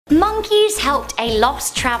Monkeys helped a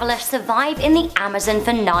lost traveller survive in the Amazon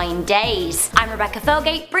for 9 days. I'm Rebecca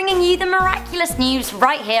Felgate, bringing you the miraculous news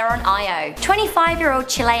right here on IO. 25-year-old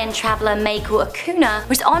Chilean traveller Meiko Acuna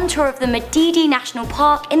was on tour of the Madidi National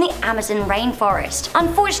Park in the Amazon rainforest.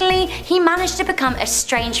 Unfortunately, he managed to become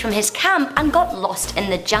estranged from his camp and got lost in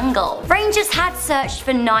the jungle. Rangers had searched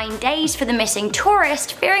for 9 days for the missing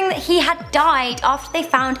tourist, fearing that he had died after they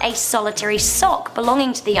found a solitary sock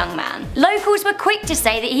belonging to the young man. Locals were quick to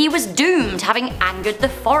say that he was doomed, having angered the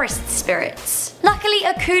forest spirits. Luckily,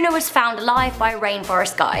 Acuna was found alive by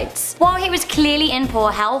rainforest guides. While he was clearly in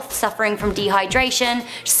poor health, suffering from dehydration,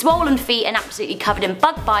 swollen feet and absolutely covered in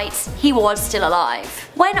bug bites, he was still alive.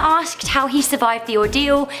 When asked how he survived the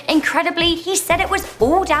ordeal, incredibly he said it was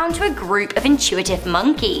all down to a group of intuitive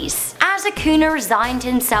monkeys. As Acuna resigned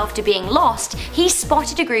himself to being lost, he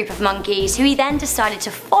spotted a group of monkeys who he then decided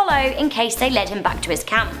to follow in case they led him back to his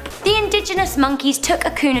camp. The indigenous monkeys took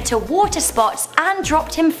Acuna to water spots and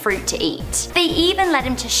dropped him fruit to eat. They even led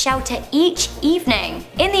him to shelter each evening.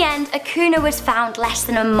 In the end, Acuna was found less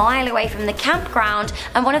than a mile away from the campground,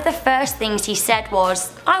 and one of the first things he said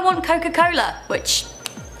was, "I want Coca-Cola," which,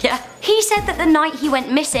 yeah. He said that the night he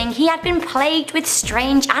went missing, he had been plagued with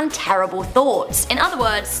strange and terrible thoughts. In other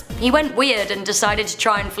words, he went weird and decided to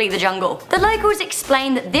try and flee the jungle. The locals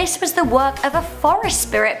explained that this was the work of a forest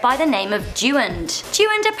spirit by the name of Duand.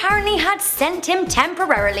 Duand apparently had sent him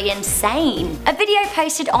temporarily insane. A video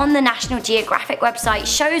posted on the National Geographic website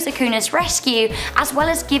shows Acuna's rescue, as well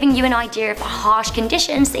as giving you an idea of the harsh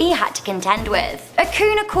conditions that he had to contend with.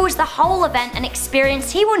 Acuna calls the whole event an experience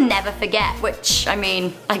he will never forget, which, I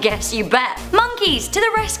mean, I guess you bet. Monkeys to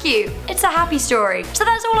the rescue! It's a happy story. So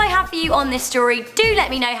that's all I have for you on this story. Do let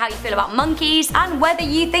me know how you feel about monkeys and whether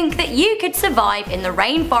you think that you could survive in the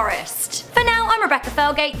rainforest. For now, I'm Rebecca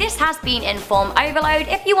Felgate. This has been Inform Overload.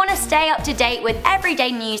 If you want to stay up to date with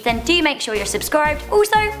everyday news, then do make sure you're subscribed.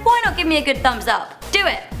 Also, why not give me a good thumbs up? Do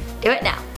it! Do it now.